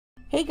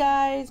Hey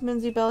guys,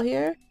 Minzy Bell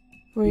here.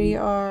 We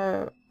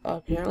are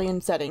apparently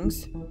in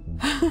settings.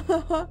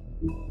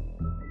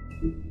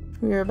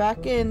 We are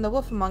back in The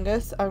Wolf Among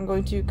Us. I'm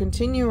going to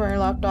continue where I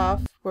left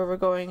off, where we're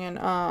going in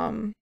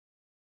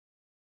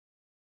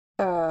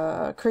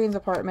Crane's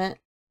apartment.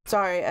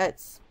 Sorry,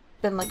 it's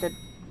been like a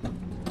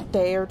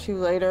day or two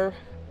later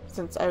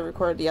since I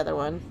recorded the other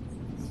one.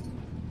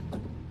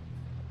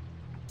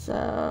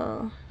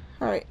 So,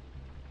 alright.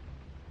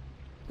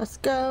 Let's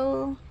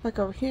go back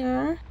over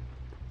here.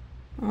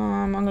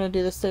 I'm gonna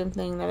do the same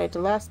thing that I did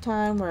last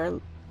time where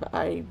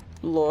I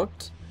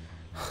looked.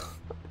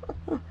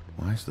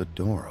 Why's the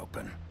door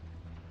open?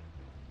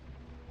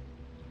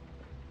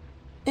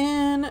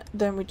 And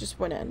then we just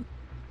went in.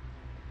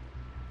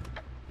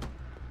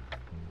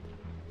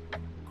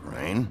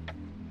 Crane?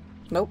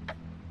 Nope.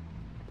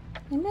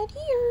 I'm not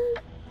here.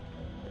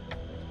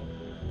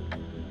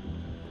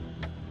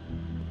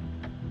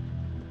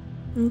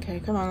 Okay,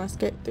 come on, let's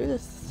get through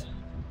this.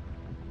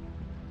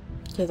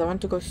 Because I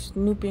want to go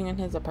snooping in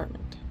his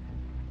apartment.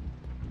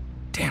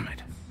 Damn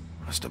it.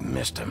 Must have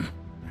missed him.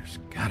 There's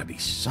gotta be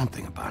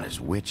something about his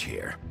witch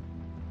here.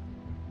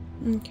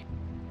 Okay.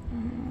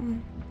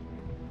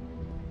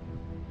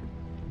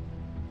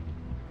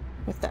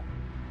 What's that?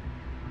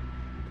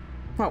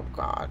 Oh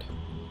god.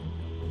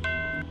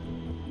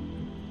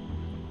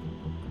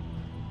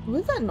 What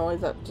was that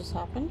noise that just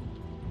happened?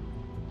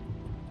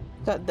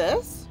 Is that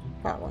this?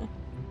 Probably.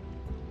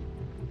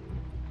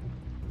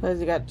 Has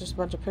he got just a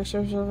bunch of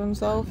pictures of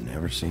himself? I've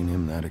never seen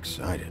him that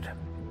excited.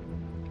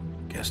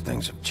 Guess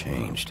things have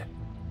changed.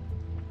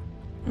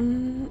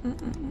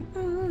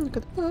 Look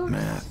at the books.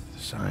 Math,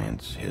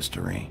 science,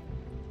 history.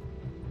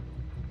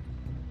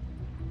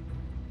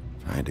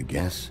 If I had to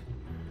guess,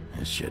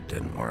 this shit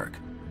didn't work.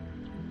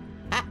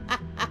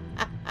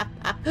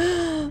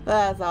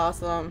 That's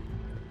awesome.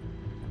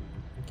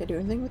 Can I do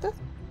anything with this?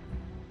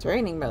 It's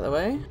raining, by the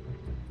way.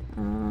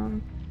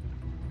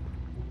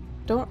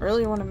 Don't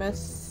really want to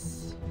miss...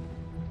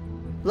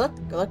 Look,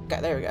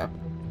 there we go.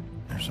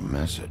 There's a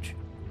message.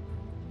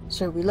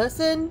 Should we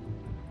listen?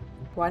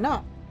 Why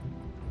not?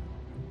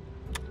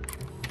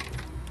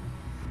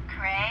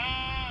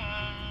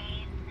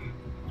 Crane.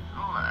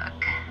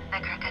 Look, the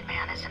Crooked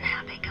Man isn't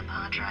happy,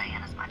 compadre,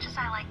 and as much as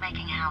I like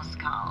making house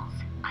calls,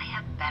 I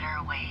have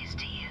better ways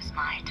to use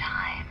my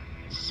time.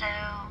 So,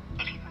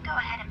 if you can go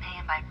ahead and pay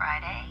him by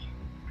Friday,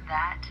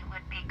 that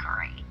would be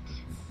great.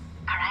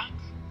 Alright?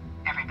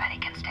 Everybody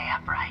can stay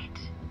upright.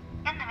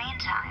 In the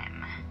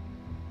meantime,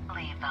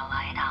 leave the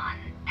light on,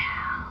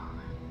 pal.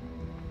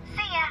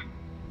 See ya!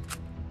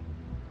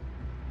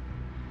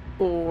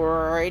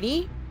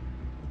 Alrighty.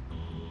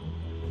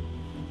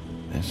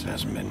 This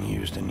hasn't been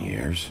used in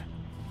years.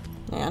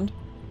 And?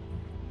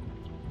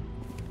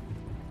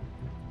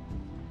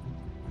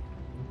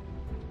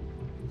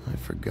 I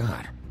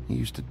forgot. He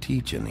used to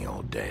teach in the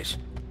old days.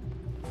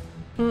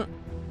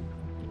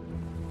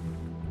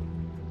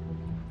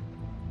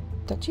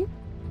 That you?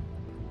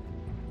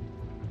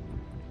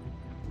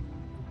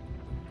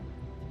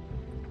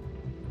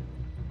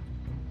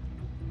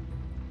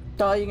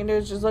 All you can do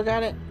is just look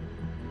at it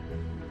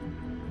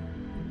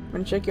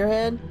and shake your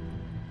head.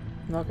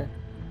 Okay.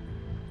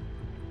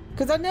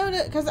 Because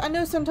I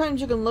know sometimes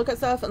you can look at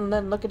stuff and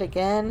then look at it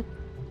again,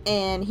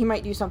 and he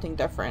might do something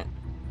different.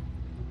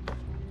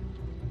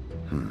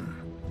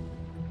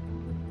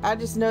 I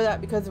just know that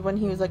because when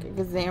he was like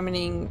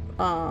examining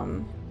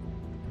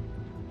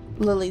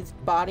Lily's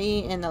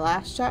body in the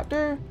last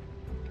chapter,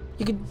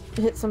 you could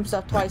hit some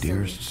stuff twice. My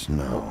dearest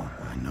Snow,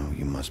 I know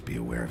you must be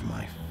aware of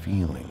my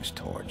feelings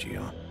towards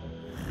you.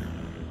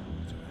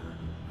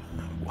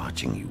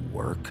 Watching you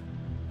work,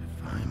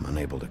 if I'm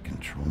unable to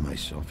control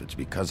myself, it's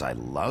because I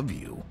love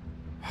you.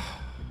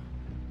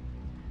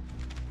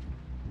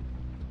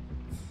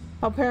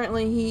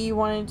 Apparently he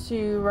wanted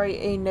to write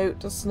a note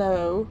to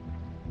Snow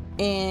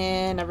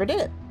and never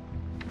did it.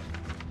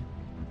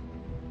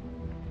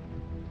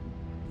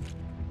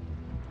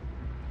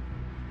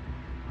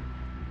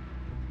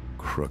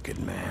 Crooked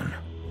Man.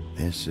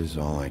 This is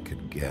all I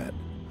could get.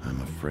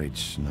 I'm afraid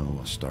Snow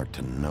will start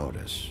to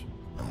notice.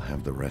 I'll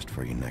have the rest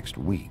for you next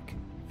week.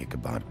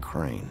 Ichabod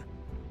Crane.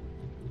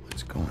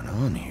 What's going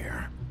on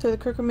here? So the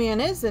Crooked Man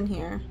is in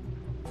here.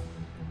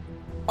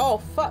 Oh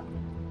fuck.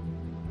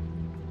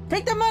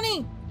 Take the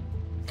money!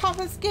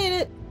 Confiscate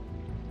it!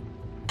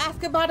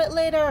 Ask about it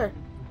later!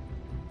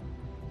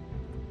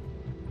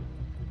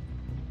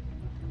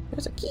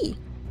 There's a key.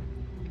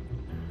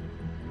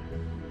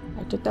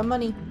 I took the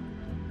money.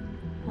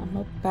 I'm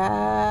a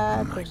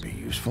bad Might person. be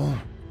useful.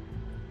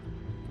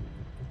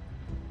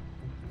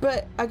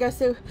 But I guess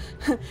so.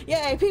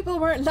 Yay, people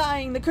weren't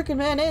lying. The Crooked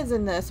Man is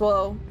in this.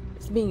 Well,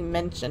 it's being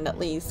mentioned at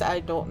least.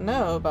 I don't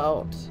know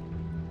about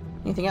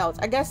anything else.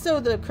 I guess so.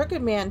 The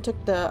Crooked Man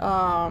took the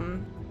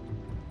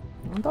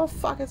what the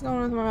fuck is going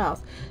on with my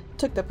mouse?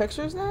 Took the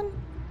pictures then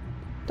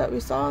that we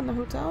saw in the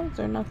hotel. Is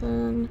there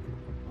nothing?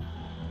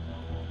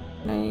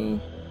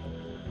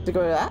 To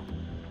go to that?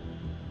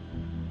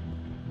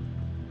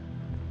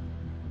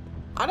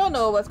 I don't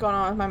know what's going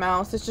on with my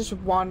mouse. It's just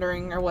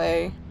wandering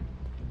away.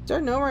 Is there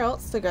nowhere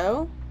else to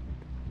go?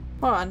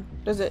 Hold on.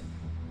 Does it?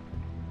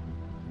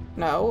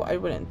 No, I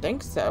wouldn't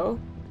think so.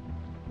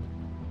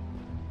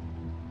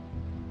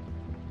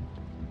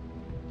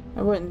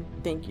 I wouldn't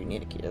think you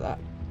need a key to that.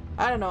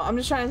 I don't know. I'm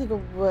just trying to think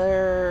of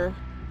where...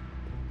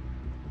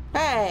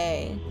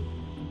 Hey!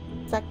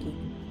 It's that key.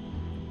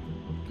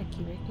 That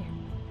key right there.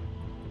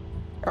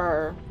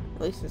 Or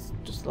at least it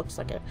just looks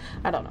like it.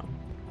 I don't know.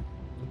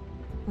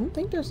 I don't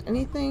think there's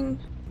anything...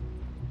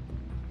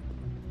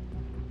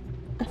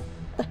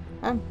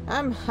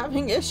 I'm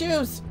having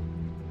issues!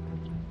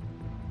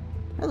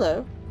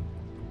 Hello.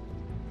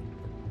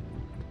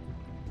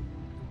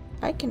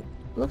 I can...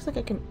 Looks like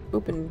I can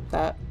open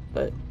that,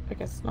 but I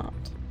guess not.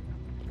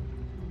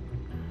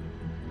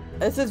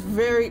 This is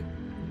very...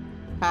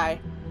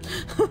 Hi.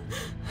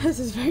 This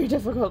is very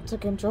difficult to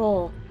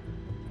control.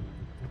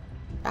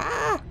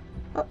 Ah!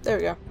 Oh, there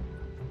we go.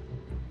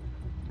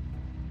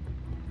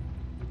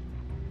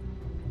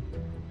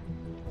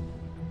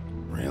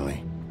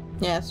 Really?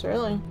 Yes,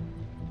 really.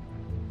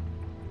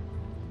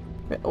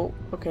 Oh,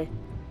 okay.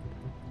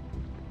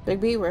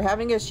 Bigby, we're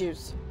having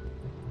issues.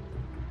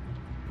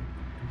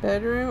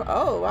 Bedroom.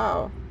 Oh,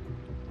 wow.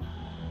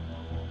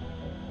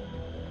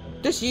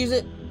 Just use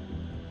it.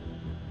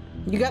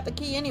 You got the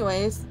key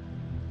anyways.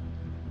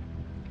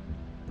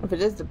 If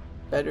it is the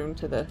bedroom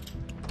to the...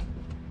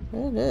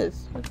 There it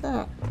is. What's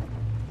that?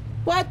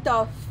 What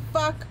the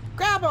fuck?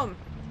 Grab him!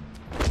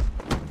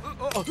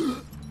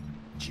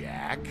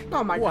 Jack?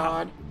 Oh my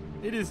god.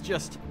 It is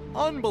just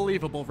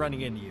unbelievable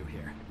running into you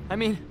here. I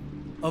mean,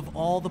 of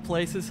all the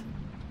places.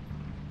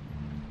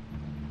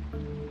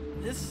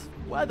 This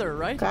weather,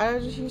 right? Gotta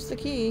just use the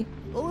key.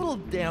 A little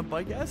damp,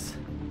 I guess.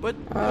 But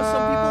you know,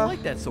 some people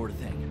like that sort of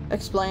thing.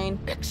 Explain.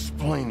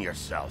 Explain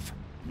yourself.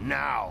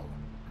 Now.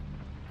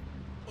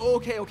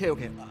 Okay.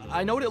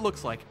 I know what it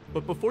looks like,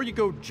 but before you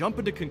go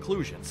jumping to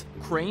conclusions,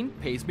 Crane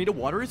pays me to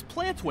water his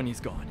plants when he's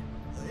gone.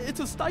 It's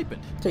a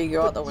stipend. So you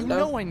go out the window?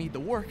 You know I need the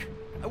work.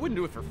 I wouldn't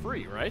do it for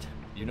free, right?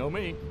 You know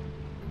me.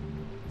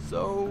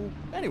 So,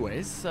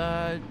 anyways,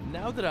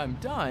 now that I'm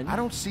done... I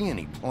don't see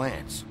any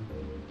plants.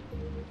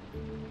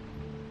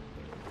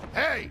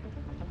 Hey!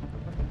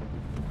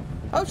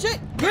 Oh shit!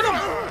 Get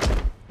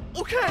him!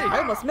 Okay! I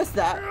almost missed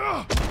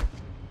that.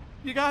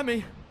 You got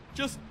me.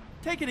 Just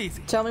take it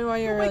easy. Tell me why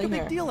you're Don't really make a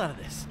here. big deal out of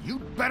this.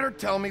 You'd better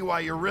tell me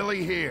why you're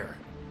really here.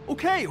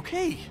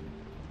 Okay.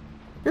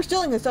 You're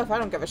stealing the stuff. I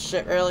don't give a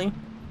shit, really.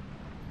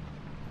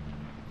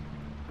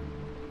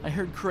 I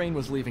heard Crane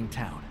was leaving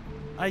town.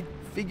 I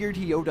figured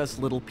he owed us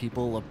little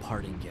people a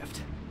parting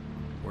gift.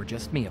 Or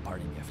just me a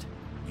parting gift.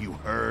 You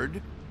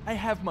heard? I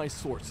have my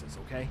sources,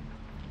 okay?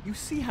 You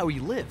see how he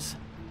lives.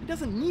 He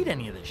doesn't need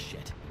any of this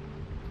shit.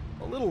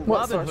 A little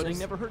What Robin Hooding sources?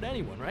 never hurt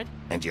anyone, right?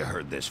 And you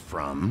heard this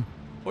from?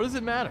 What does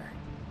it matter?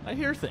 I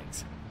hear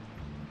things.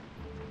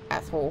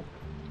 Asshole.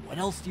 What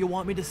else do you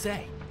want me to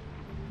say?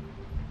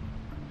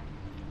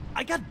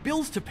 I got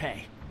bills to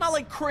pay. Not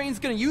like Crane's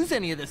gonna use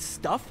any of this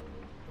stuff.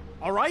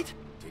 All right?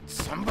 Did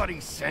somebody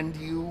send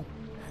you?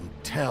 And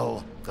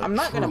tell the I'm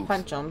not gonna truth.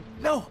 punch him.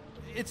 No,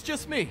 it's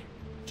just me.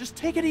 Just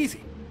take it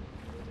easy.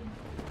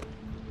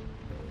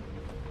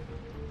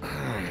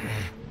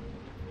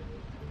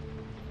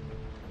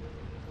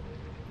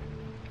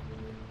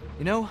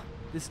 You know,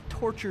 this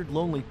tortured,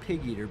 lonely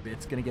pig-eater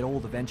bit's gonna get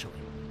old eventually.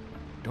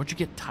 Don't you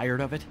get tired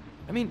of it?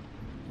 I mean,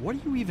 what are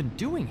you even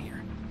doing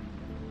here?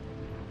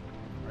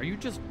 Are you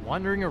just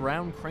wandering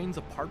around Crane's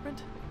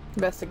apartment?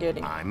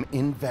 Investigating. I'm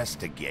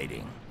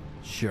investigating.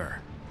 Sure.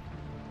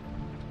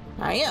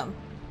 I am.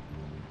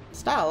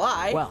 It's not a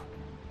lie. Well,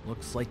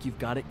 looks like you've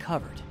got it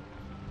covered.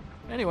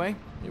 Anyway,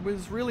 it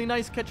was really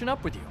nice catching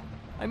up with you.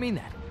 I mean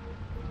that.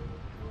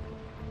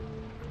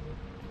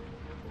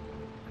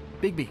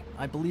 Bigby,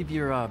 I believe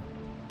you're,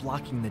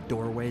 blocking the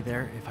doorway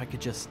there. If I could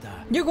just,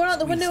 You're going out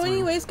the squeeze window through.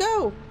 anyways.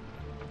 Go.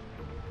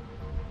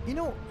 You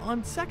know,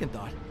 on second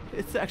thought,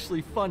 it's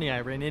actually funny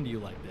I ran into you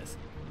like this.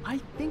 I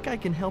think I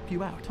can help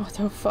you out. What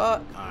the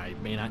fuck? I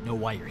may not know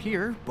why you're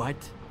here, but...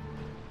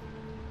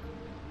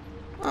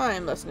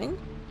 I'm listening.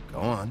 Go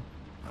on.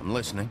 I'm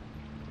listening.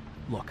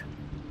 Look,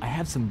 I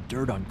have some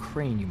dirt on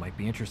Crane you might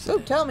be interested Oh,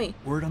 in. tell me.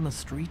 Word on the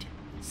street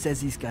says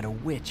he's got a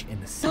witch in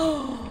the city.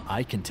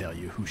 I can tell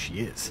you who she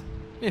is,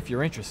 if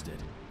you're interested.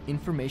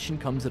 Information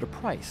comes at a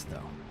price,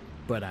 though.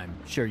 But I'm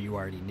sure you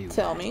already knew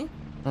Tell that. me.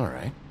 All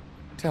right.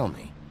 Tell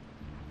me.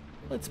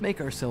 Let's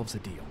make ourselves a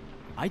deal.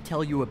 I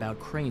tell you about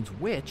Crane's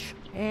witch,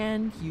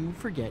 and you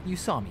forget you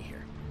saw me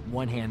here.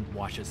 One hand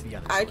washes the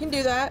other. I sort can of do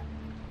thing. that.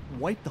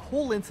 Wipe the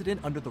whole incident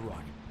under the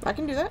rug. I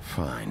can do that.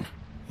 Fine.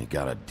 You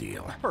got a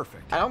deal.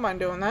 Perfect. I don't mind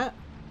doing that.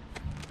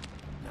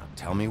 Now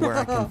tell me where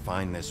I can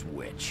find this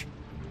witch.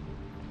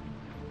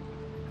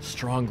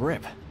 Strong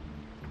grip.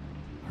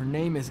 Her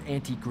name is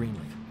Auntie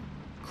Greenleaf.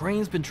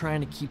 Crane's been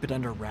trying to keep it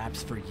under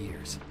wraps for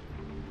years.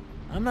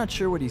 I'm not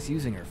sure what he's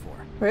using her for.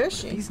 Where is But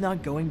she? if he's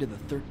not going to the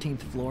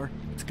 13th floor,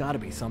 it's gotta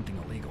be something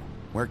illegal.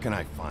 Where can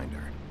I find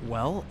her?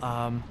 Well,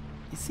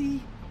 you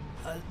see,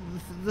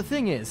 the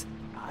thing is,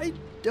 I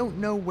don't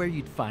know where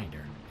you'd find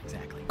her,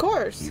 exactly. Of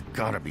course. You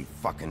gotta be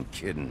fucking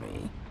kidding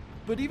me.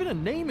 But even a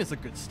name is a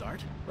good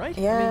start, right?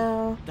 I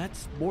Yeah. mean,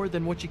 that's more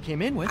than what you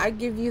came in with. I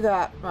give you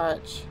that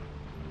much.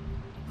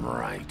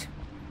 Right.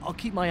 I'll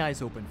keep my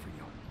eyes open for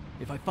you.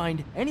 If I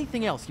find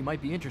anything else you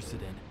might be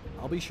interested in,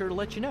 I'll be sure to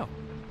let you know.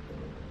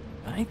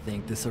 I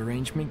think this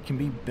arrangement can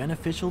be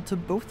beneficial to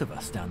both of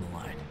us down the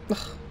line.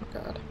 Oh,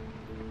 God.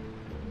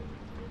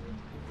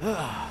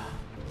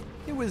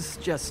 It was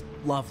just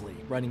lovely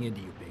running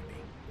into you,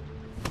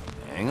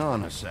 Bigby. Hang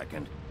on a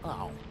second.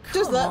 Oh,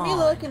 Just let me on.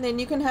 look and then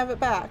you can have it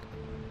back.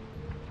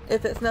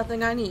 If it's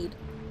nothing I need.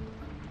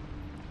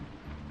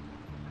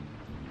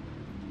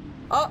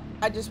 Oh,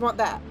 I just want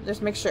that.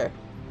 Just make sure.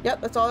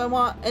 Yep, that's all I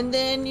want. And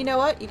then, you know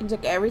what? You can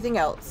take everything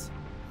else.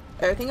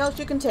 Everything else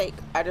you can take.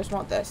 I just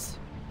want this.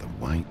 The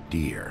white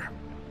deer.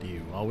 Do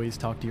you always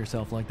talk to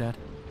yourself like that?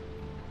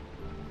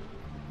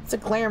 It's a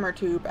glamour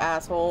tube,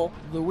 asshole.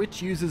 The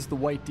witch uses the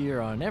white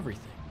deer on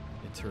everything.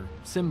 It's her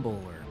symbol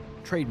or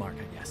trademark,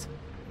 I guess.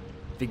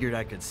 Figured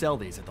I could sell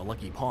these at the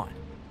Lucky Pawn.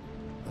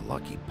 The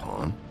Lucky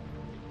Pawn?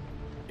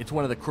 It's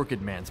one of the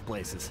crooked man's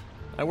places.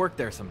 I work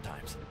there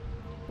sometimes.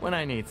 When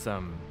I need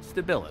some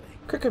stability.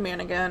 Crooked man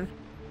again.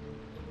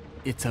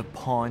 It's a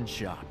pawn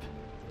shop.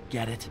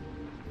 Get it?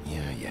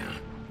 Yeah.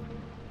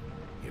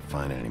 You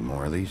find any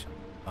more of these?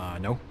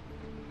 No.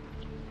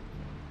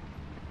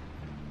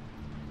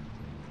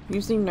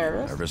 You seem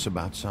nervous. Nervous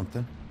about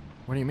something?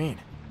 What do you mean?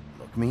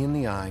 Look me in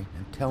the eye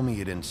and tell me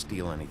you didn't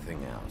steal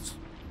anything else.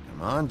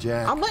 Come on,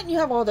 Jack. I'm letting you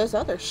have all this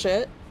other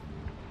shit.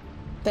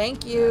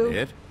 Thank you.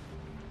 That it?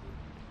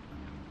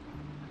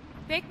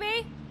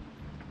 Bigby?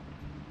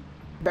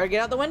 Better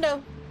get out the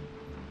window.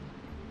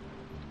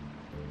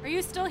 Are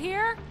you still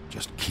here?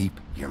 Just keep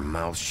your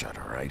mouth shut,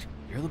 all right?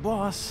 You're the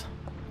boss.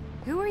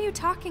 Who are you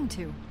talking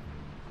to?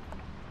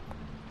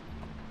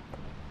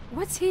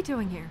 What's he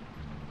doing here?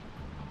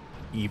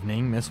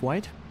 Evening, Miss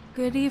White.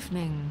 Good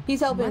evening.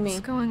 He's helping me.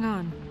 What's going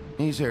on?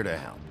 He's here to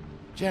help.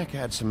 Jack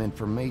had some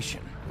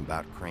information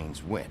about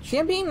Crane's witch. See,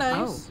 I'm being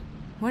nice. Oh,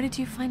 what did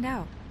you find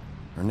out?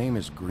 Her name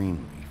is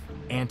Greenleaf,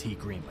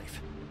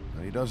 Anti-Greenleaf.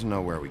 but he doesn't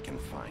know where we can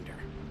find her.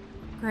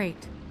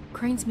 Great.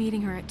 Crane's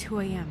meeting her at 2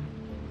 a.m.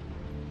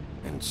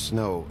 And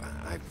Snow,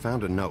 I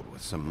found a note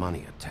with some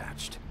money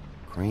attached.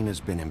 Crane has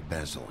been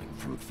embezzling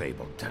from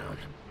Fable Town.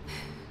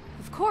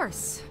 Of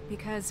course,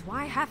 because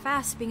why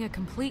half-ass being a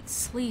complete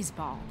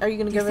sleazeball? Are you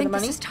gonna Do give her the think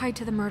money? this is tied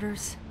to the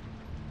murders?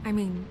 I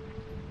mean,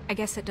 I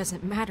guess it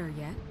doesn't matter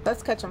yet.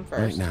 Let's catch him Right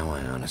first. now,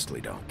 I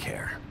honestly don't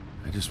care.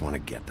 I just want to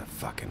get the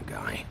fucking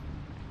guy.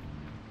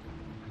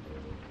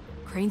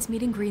 Crane's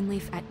meeting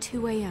Greenleaf at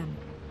 2 a.m.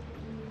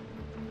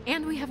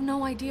 And we have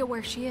no idea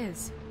where she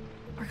is.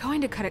 We're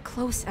going to cut it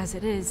close as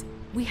it is.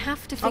 We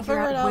have to I'll figure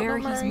figure it out out, where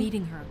don't he's worry.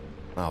 meeting her.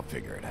 I'll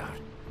figure it out.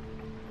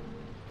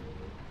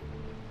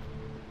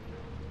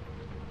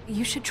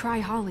 You should try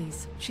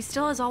Holly's. She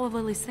still has all of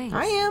Lily's things.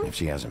 I am. If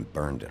she hasn't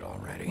burned it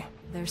already.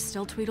 There's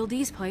still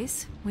Tweedledee's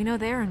place. We know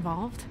they're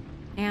involved.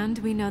 And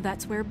we know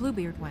that's where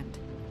Bluebeard went.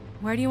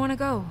 Where do you want to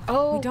go?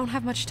 Oh. We don't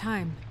have much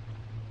time.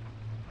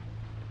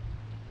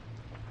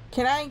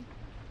 Can I?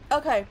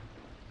 Okay.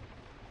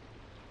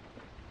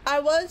 I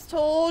was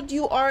told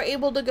you are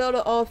able to go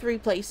to all three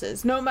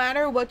places. No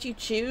matter what you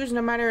choose,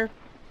 no matter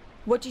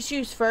what you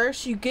choose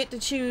first, you get to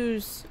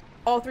choose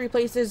all three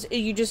places.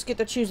 You just get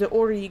to choose the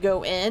order you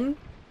go in.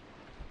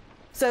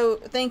 So,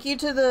 thank you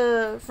to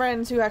the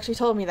friends who actually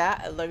told me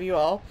that. I love you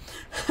all.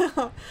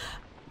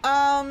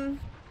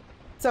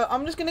 So,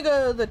 I'm just gonna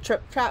go to the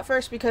trap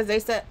first because they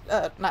said,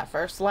 not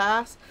first,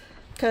 last.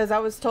 Because I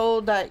was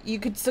told that you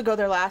could still go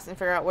there last and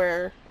figure out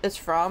where it's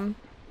from.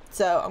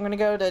 So, I'm gonna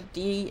go to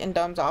Dee and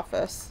Dumb's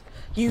office.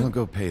 I'll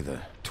go pay the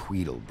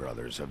Tweedle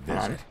brothers a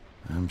visit.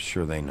 I'm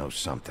sure they know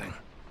something.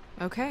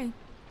 Okay.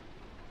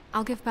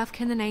 I'll give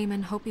Buffkin the name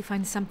and hope he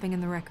finds something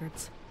in the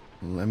records.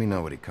 Let me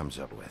know what he comes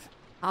up with.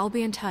 I'll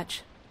be in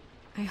touch.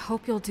 I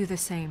hope you'll do the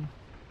same.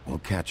 We'll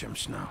catch him,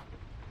 Snow.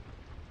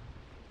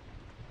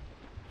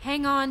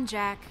 Hang on,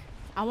 Jack.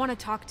 I want to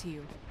talk to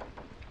you.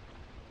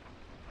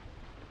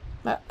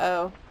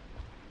 Uh-oh.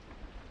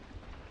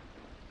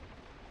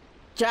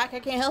 Jack, I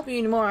can't help you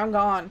anymore. I'm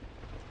gone.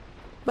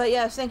 But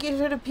yes, thank you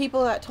to the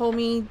people that told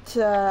me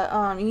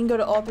to, you can go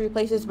to all three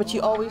places, but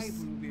you Hi, always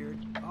Bluebeard.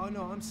 Oh,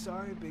 no, I'm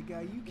sorry, big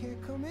guy. You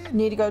can't come in.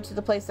 need to go to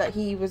the place that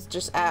he was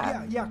just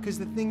at. Yeah, because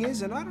the thing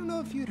is, and I don't know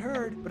if you'd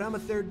heard, but I'm a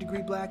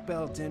third-degree black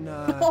belt and,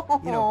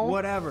 you know,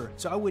 whatever.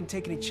 So I wouldn't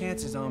take any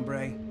chances,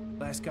 hombre.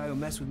 Last guy who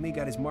messed with me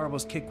got his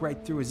marbles kicked right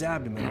through his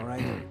abdomen, all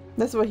right?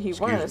 That's what he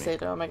wanted to me. say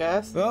to him, I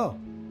guess. Oh.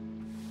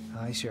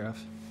 Hi,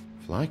 Sheriff.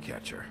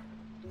 Flycatcher.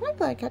 Hi,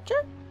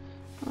 Flycatcher.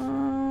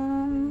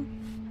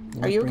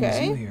 What Are you brings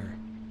okay? you here?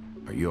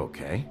 Are you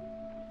okay?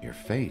 Your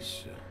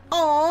face.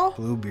 Aw,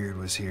 Bluebeard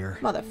was here.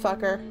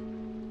 motherfucker.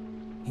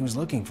 He was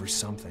looking for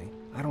something.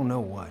 I don't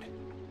know what.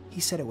 He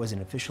said it was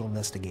an official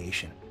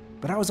investigation.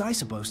 But how was I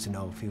supposed to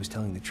know if he was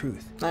telling the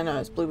truth? I know,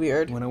 it's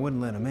Bluebeard. When I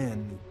wouldn't let him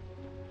in,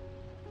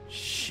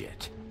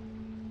 Shit.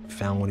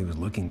 found what he was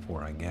looking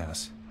for, I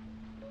guess.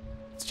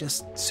 It's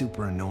just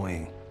super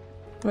annoying.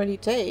 What did he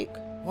take?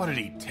 What did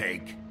he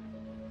take?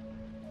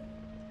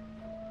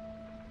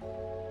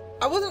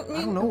 I wasn't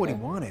I don't know what he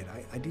wanted.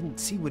 I didn't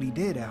see what he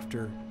did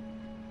after...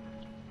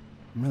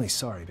 I'm really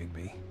sorry,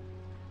 Bigby.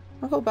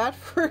 I feel bad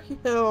for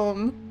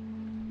him.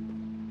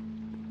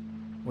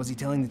 Was he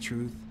telling the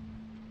truth?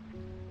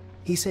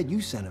 He said you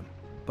sent him,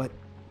 but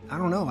I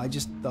don't know, I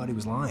just thought he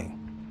was lying.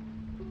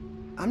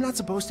 I'm not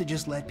supposed to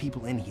just let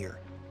people in here,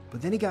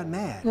 but then he got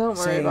mad. Don't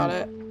worry saying, about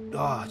it.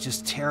 Oh,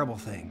 just terrible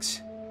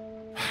things.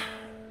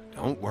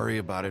 Don't worry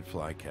about it,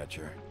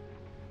 Flycatcher.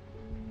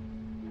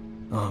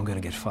 Oh, I'm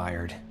gonna get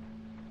fired.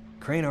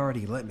 Crane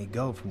already let me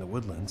go from the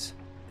Woodlands.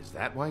 Is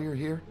that why you're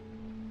here?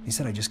 He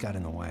said I just got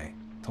in the way.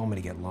 Told me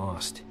to get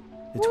lost.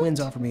 The twins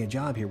offered me a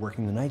job here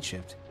working the night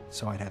shift,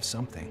 so I'd have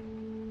something.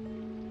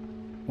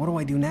 What do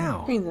I do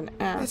now? Crane's an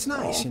asshole. It's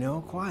nice, you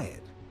know,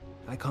 quiet.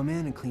 I come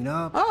in and clean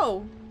up.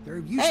 Oh! They're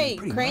usually Hey,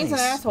 pretty Crane's nice.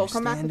 an asshole.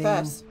 Come back with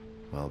understanding. us.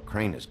 Well,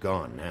 Crane is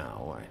gone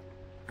now.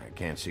 I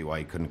can't see why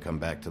he couldn't come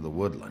back to the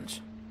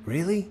Woodlands.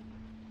 Really?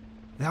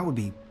 That would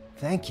be...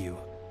 Thank you.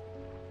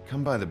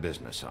 Come by the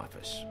business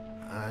office.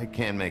 I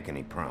can't make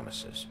any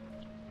promises.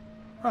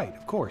 Right,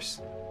 of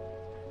course.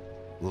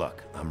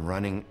 Look, I'm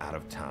running out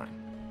of time.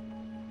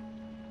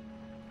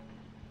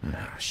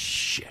 Ah,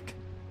 shit.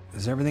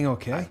 Is everything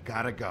okay? I've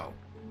gotta go.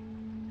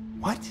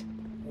 What?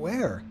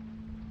 Where?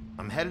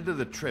 I'm headed to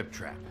the trip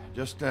trap.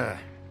 Just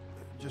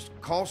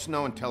call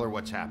Snow and tell her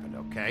what's happened,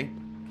 okay?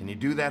 Can you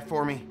do that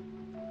for me?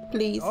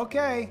 Please.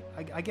 Okay,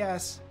 I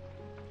guess.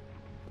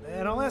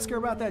 And I'll ask her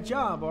about that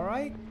job, all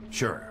right?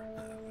 Sure,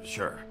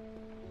 sure.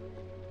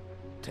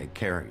 Take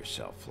care of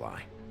yourself,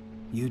 Fly.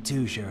 You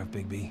too, Sheriff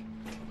Bigby.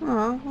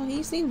 Oh, well,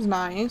 he seems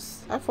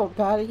nice. I felt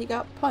bad he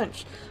got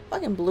punched.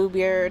 Fucking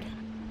Bluebeard.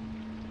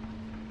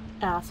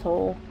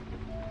 Asshole.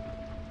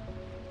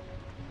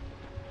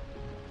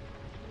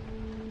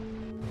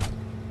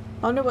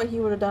 I wonder what he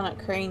would have done at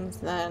Crane's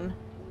then.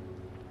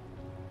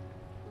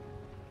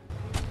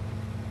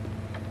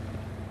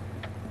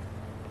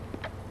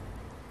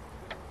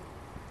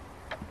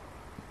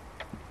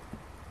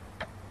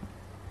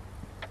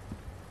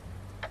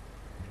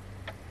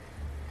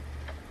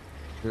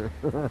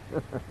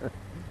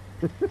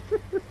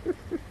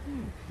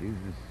 She's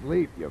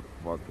asleep, you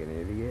fucking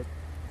idiot.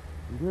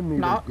 You didn't even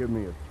Knock. give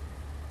me a...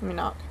 Let me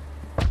knock.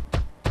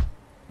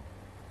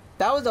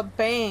 That was a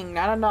bang,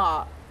 not a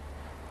knock.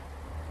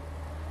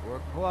 We're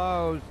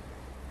closed.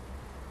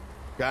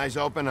 Guys,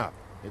 open up.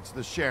 It's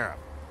the sheriff.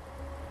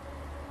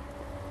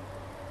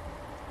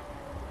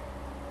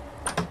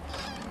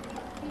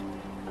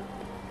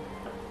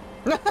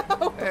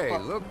 Hey,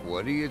 look,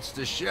 Woody, it's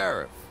the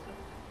sheriff.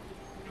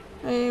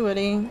 Hey,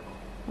 Woody.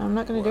 I'm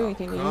not gonna do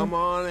anything to you. Come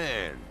on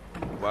in,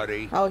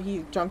 buddy. Oh,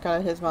 he's drunk out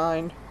of his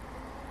mind.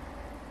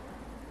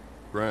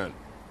 Brent.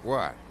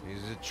 What?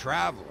 He's a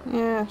traveler.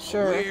 Yeah,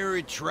 sure. A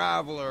weary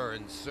traveler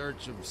in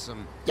search of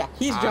some Yeah,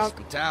 he's drunk.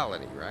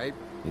 hospitality, right?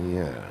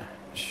 Yeah,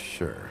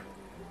 sure.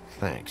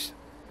 Thanks.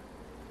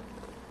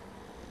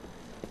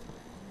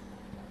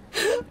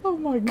 Oh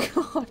my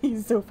god,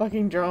 he's so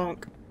fucking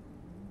drunk.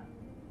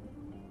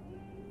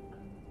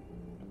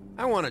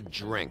 I want a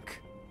drink.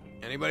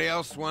 Anybody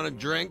else want a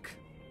drink?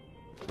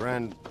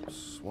 Brent,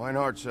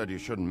 Swinehart said you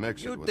shouldn't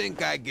mix it You with...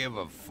 think I give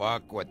a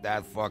fuck what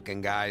that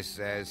fucking guy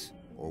says?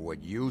 Or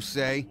what you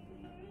say?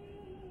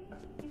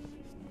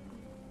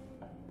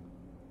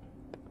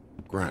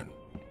 Brent,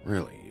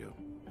 really, you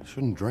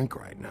shouldn't drink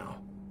right now.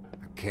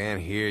 I can't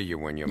hear you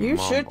when you You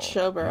mumble. should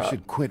sober You up.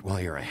 should quit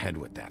while you're ahead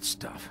with that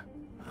stuff.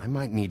 I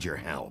might need your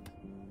help.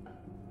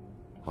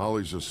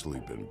 Holly's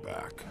asleep in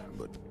back,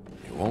 but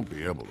you won't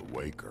be able to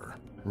wake her.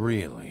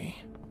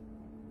 Really?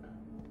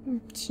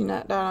 She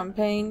not down on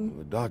pain.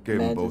 The doc gave Meds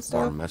them and both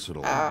stuff?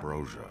 barmecidal Ah.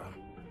 ambrosia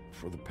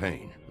for the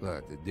pain.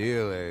 Look, the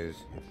deal is,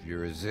 if you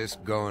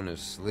resist going to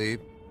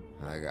sleep,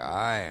 like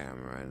I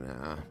am right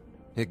now,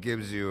 it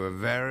gives you a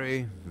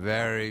very,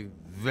 very,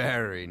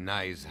 very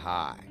nice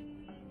high.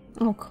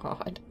 Oh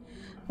god.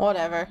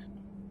 Whatever.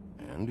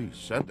 And he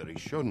said that he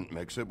shouldn't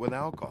mix it with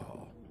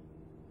alcohol.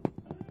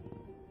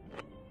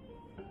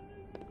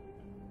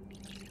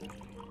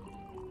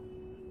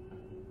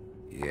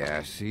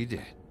 Yes, he did.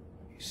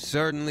 He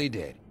certainly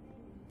did.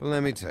 But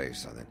let me tell you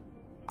something.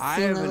 I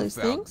Seen haven't those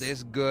felt things?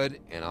 this good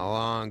in a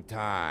long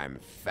time,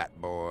 fat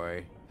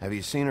boy. Have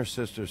you seen her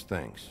sister's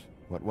things?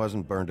 What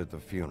wasn't burned at the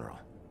funeral?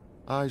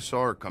 I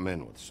saw her come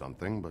in with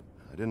something, but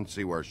I didn't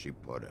see where she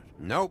put it.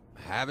 Nope,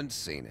 haven't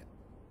seen it.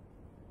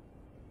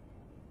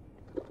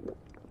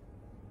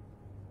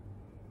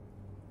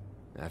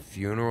 That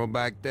funeral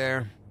back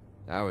there,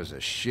 that was a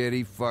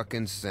shitty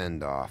fucking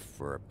send-off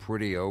for a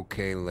pretty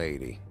okay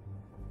lady.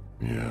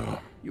 Yeah.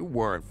 You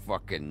weren't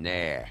fucking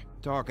there.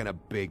 Talking to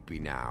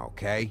Bigby now,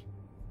 okay?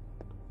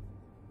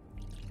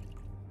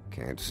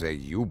 Can't say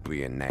you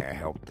being there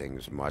helped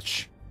things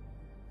much.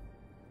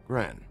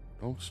 Gren,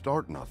 Don't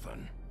start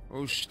nothing.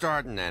 Who's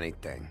starting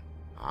anything?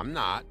 I'm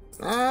not.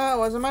 Ah, it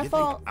wasn't my you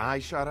fault. think I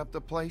shot up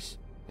the place?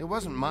 It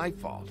wasn't my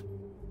fault.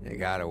 They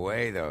got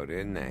away though,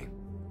 didn't they?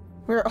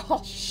 We were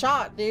all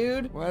shot,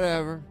 dude.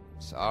 Whatever.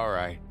 It's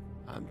alright.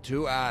 I'm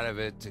too out of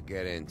it to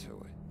get into it.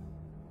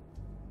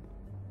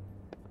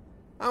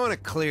 I want to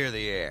clear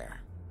the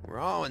air. We're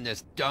all in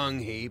this dung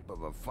heap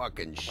of a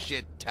fucking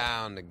shit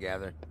town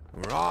together.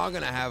 We're all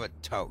gonna have a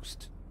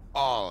toast.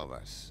 All of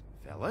us.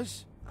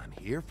 Fellas, I'm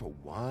here for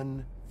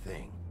one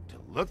thing. To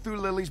look through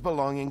Lily's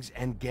belongings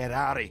and get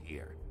out of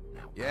here.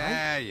 Now,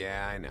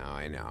 Yeah, I know.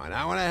 And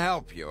I want to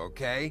help you,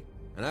 okay?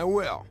 And I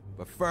will.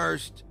 But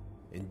first,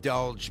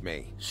 indulge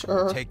me.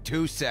 Sure. Take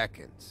 2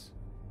 seconds.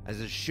 As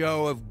a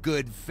show of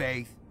good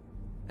faith.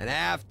 And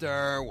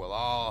after, we'll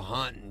all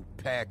hunt and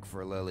peck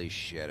for Lily's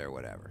shit or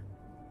whatever.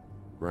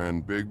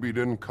 Grand Bigby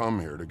didn't come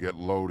here to get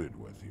loaded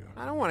with you.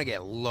 I don't want to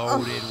get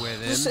loaded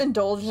with him. Just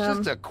indulge him. It's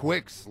just a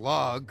quick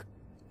slug.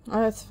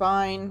 That's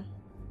fine.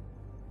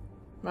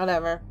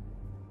 Whatever.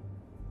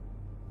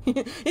 He's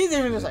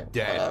even just like,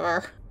 Dead.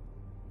 whatever.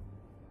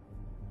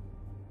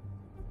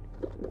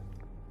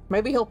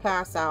 Maybe he'll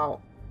pass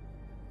out.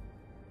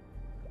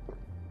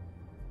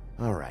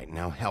 All right,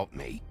 now help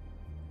me.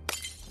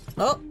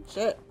 Oh,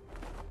 shit.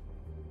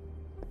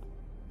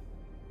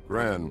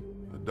 Gran,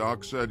 the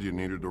doc said you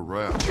needed a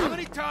rest. How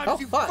many times Oh,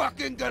 you fuck.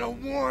 fucking gonna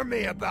warn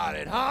me about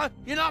it, huh?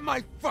 You're not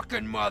my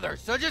fucking mother,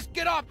 so just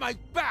get off my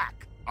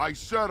back! I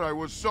said I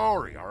was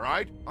sorry, all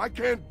right? I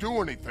can't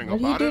do anything What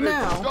do you about do it.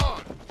 now? It's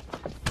done.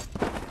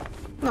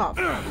 No.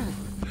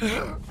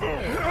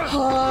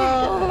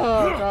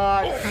 Oh,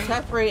 God.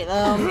 Separate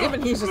them.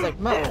 Even he's just like,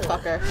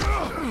 motherfucker.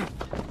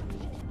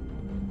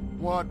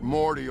 What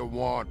more do you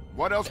want?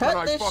 What else Cut can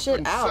I this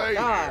fucking shit out, say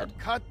God. here?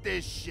 Cut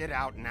this shit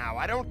out now.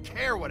 I don't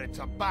care what it's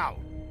about.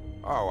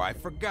 Oh, I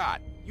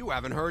forgot. You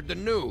haven't heard the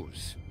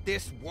news.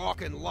 This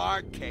walking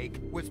lard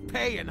cake was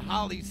paying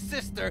Holly's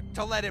sister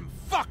to let him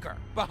fuck her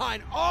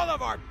behind all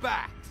of our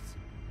backs.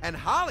 And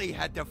Holly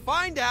had to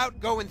find out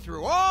going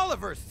through all of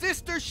her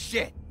sister's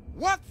shit.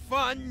 What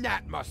fun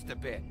that must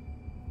have been.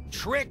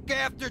 Trick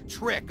after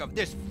trick of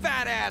this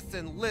fat ass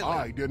and Lily.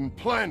 I didn't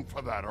plan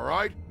for that, all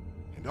right?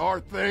 And our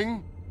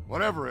thing,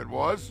 whatever it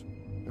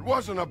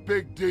wasn't a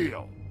big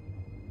deal.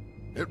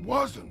 It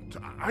wasn't.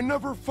 I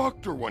never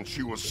fucked her when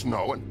she was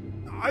snowing.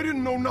 I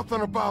didn't know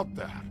nothing about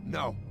that.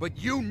 No, but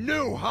you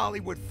knew Holly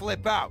would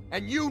flip out.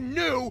 And you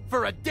knew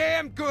for a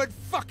damn good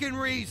fucking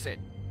reason.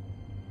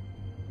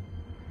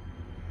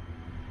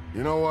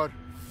 You know what?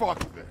 Fuck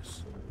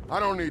this. I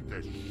don't need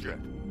this shit.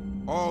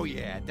 Oh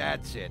yeah,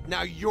 that's it.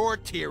 Now you're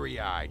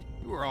teary-eyed.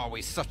 You were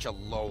always such a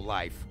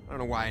lowlife. I don't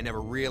know why I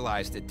never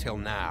realized it till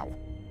now.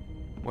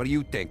 What do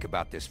you think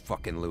about this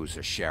fucking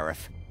loser,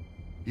 Sheriff?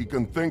 He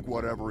can think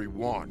whatever he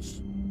wants.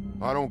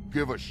 I don't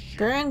give a shit.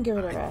 Gran, give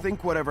it a I rest.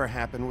 think whatever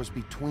happened was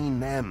between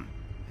them.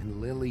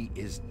 And Lily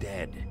is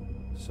dead.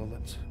 So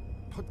let's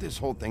put this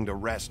whole thing to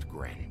rest,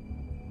 Gran.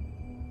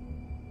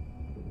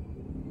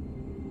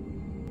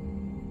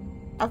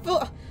 I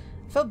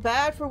feel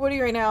bad for Woody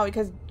right now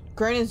because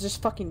Gran is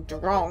just fucking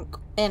drunk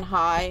and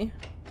high.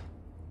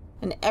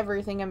 And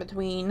everything in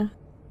between.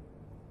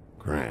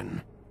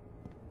 Gran.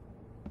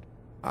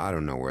 I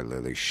don't know where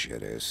Lily's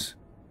shit is.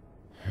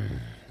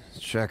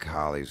 Check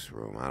Holly's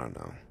room, I don't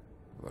know.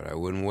 But I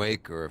wouldn't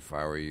wake her if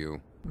I were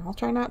you. I'll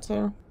try not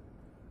to.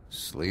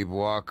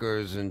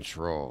 Sleepwalkers and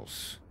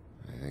trolls.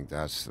 I think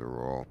that's the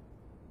rule.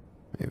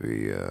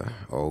 Maybe,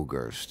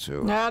 ogres,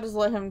 too. Now just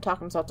let him talk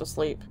himself to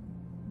sleep.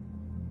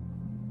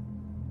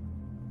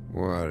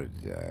 What a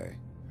day.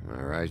 Am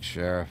I right,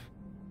 Sheriff?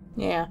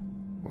 Yeah.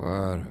 What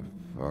a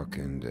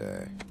fucking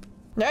day.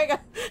 There you go.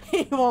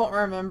 He won't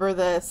remember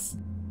this.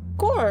 Of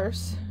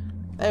course.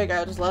 There you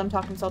go. Just let him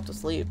talk himself to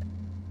sleep.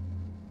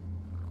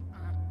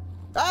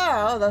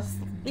 Oh, that's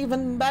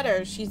even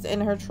better. She's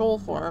in her troll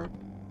form.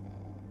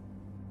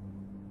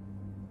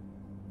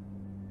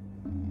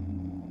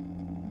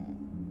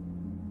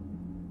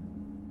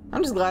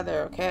 I'm just glad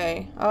they're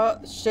okay. Oh,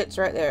 the shit's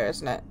right there,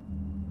 isn't it?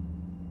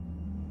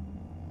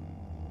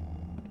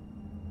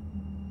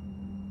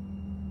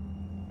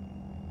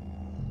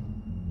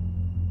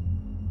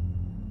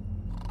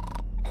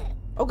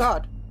 Oh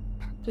God.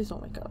 Please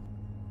don't wake up.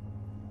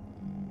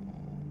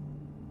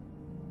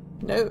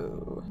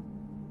 No.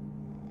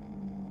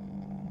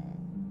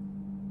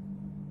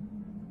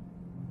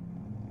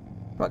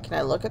 What, can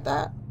I look at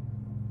that?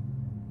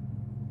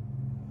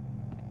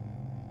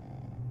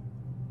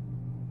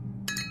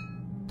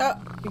 Oh,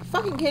 are you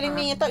fucking kidding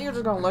me? I thought you were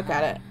just gonna look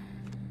at it.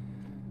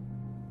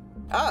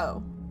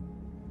 Oh.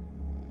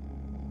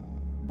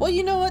 Well,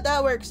 you know what?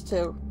 That works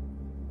too.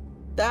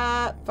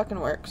 That fucking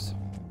works.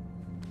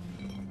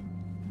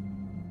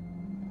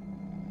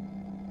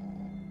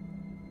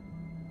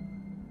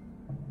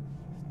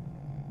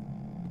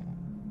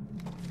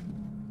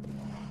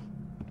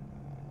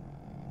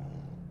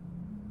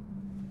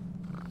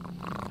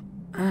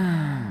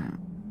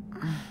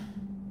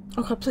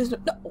 Oh God, please no.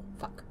 No, oh,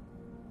 fuck.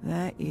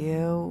 That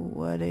you,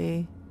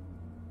 Woody?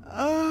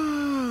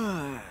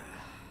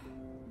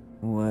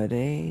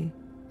 Woody?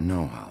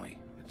 No, Holly.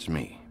 It's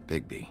me,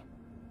 Bigby.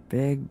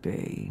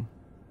 Bigby.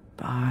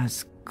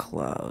 Bar's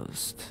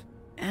closed.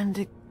 And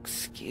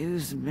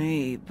excuse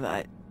me,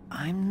 but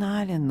I'm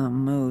not in the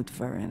mood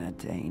for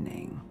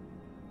entertaining.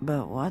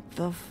 But what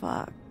the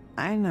fuck?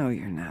 I know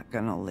you're not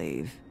gonna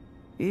leave.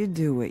 You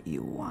do what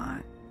you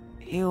want.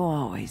 You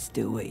always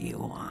do what you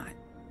want.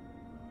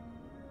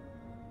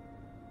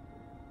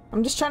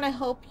 I'm just trying to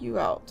help you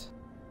out.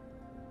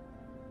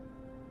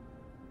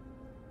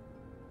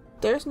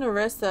 There's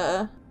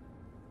Narissa.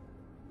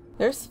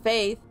 There's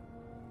Faith.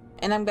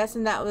 And I'm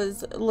guessing that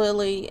was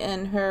Lily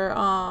in her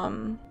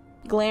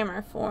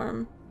glamour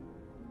form.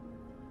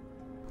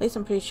 At least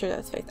I'm pretty sure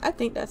that's Faith. I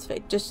think that's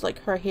Faith. Just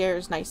like her hair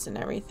is nice and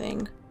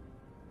everything.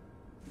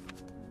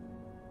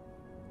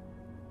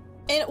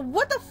 And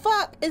what the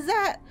fuck is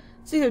that?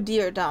 It's either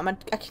D or Dom. I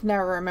can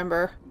never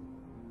remember.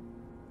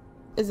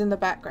 Is in the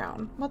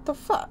background. What the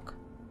fuck?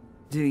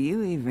 Do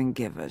you even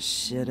give a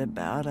shit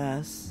about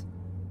us?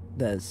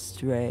 The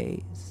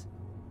strays?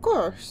 Of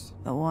course.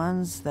 The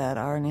ones that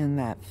aren't in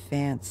that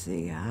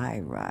fancy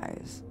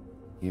high-rise.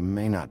 You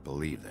may not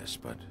believe this,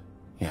 but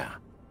yeah,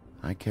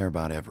 I care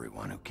about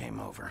everyone who came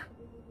over.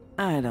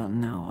 I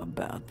don't know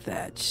about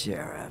that,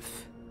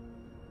 Sheriff.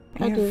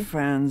 I You're do.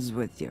 friends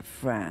with your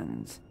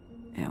friends,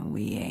 and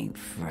we ain't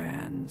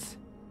friends.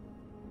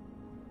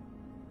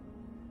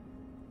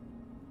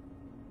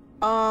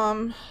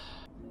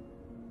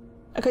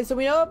 Okay, so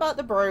we know about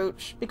the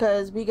brooch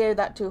because we gave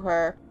that to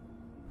her.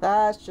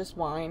 That's just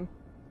wine.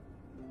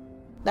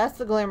 That's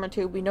the glamour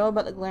tube. We know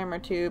about the glamour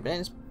tube,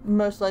 and it's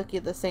most likely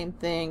the same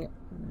thing.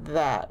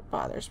 That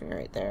bothers me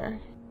right there.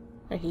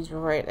 He's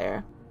right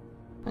there.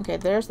 Okay,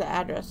 there's the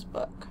address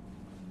book.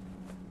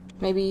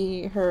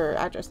 Maybe her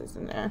address is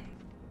in there.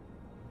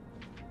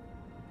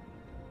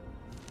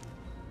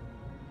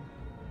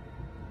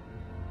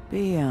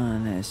 Be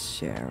honest,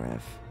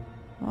 Sheriff.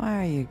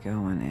 Why are you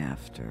going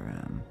after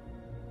him?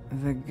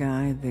 The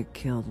guy that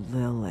killed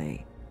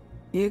Lily.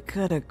 You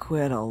could have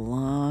quit a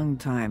long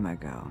time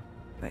ago,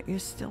 but you're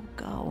still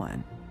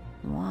going.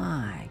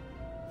 Why?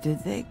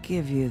 Did they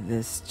give you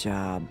this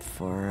job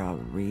for a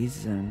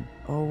reason?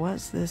 Or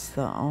was this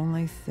the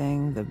only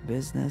thing the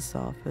business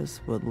office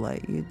would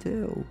let you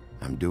do?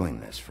 I'm doing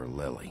this for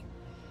Lily.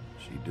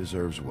 She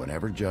deserves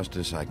whatever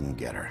justice I can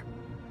get her.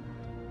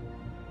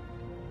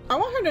 I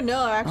want her to know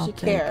I actually I'll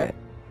take care. it.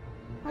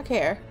 I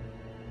care.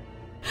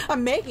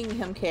 I'm making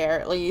him care,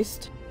 at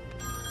least.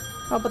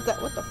 Oh, but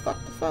that, what the fuck,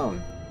 the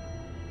phone?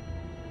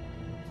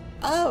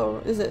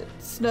 Oh, is it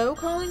Snow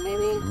calling,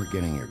 maybe? We're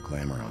getting your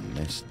glamour on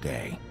this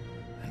day,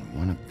 and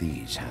one of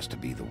these has to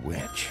be the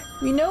witch.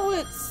 We know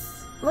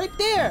it's right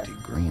there. Auntie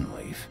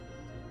Greenleaf.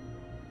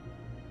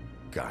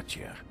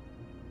 Gotcha.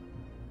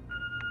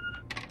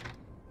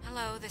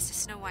 Hello, this is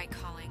Snow White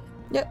calling.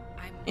 Yep,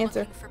 I'm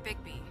answer. looking for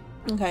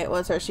Bigby. Okay, it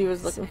was her. She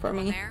was looking Is for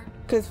anyone me. there?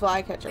 Because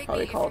Flycatcher Bigby,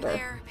 probably if called you're her.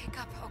 there, pick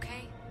up,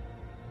 okay?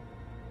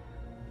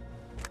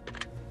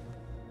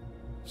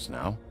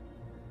 Snow?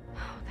 Oh,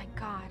 thank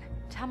God.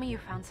 Tell me you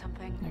found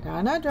something. I got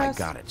an address. I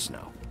got it,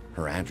 Snow.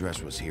 Her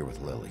address was here with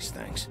Lily's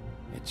things.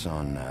 It's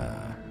on,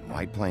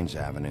 White Plains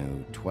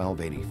Avenue,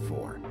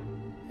 1284.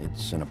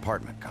 It's an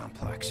apartment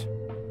complex.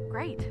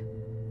 Great.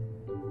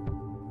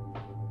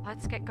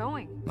 Let's get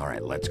going. All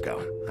right, let's go.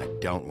 I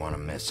don't want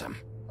to miss him.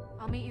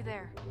 I'll meet you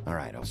there. All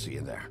right, I'll see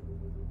you there.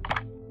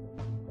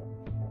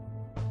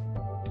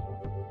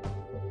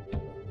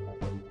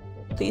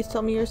 Please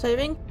tell me you're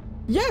saving.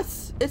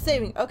 Yes, it's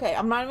saving. Okay,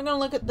 I'm not even gonna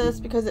look at this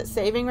because it's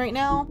saving right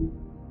now.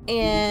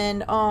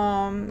 And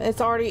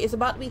it's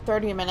about to be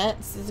 30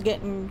 minutes. It's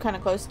getting kind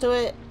of close to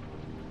it.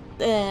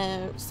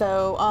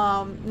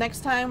 So next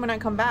time when I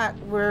come back,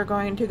 we're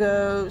going to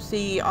go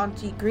see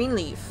Auntie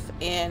Greenleaf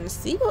and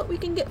see what we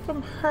can get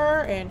from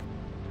her, and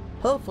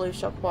hopefully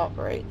she'll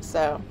cooperate.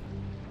 So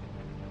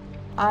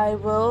I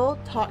will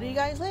talk to you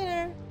guys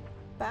later.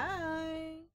 Bye.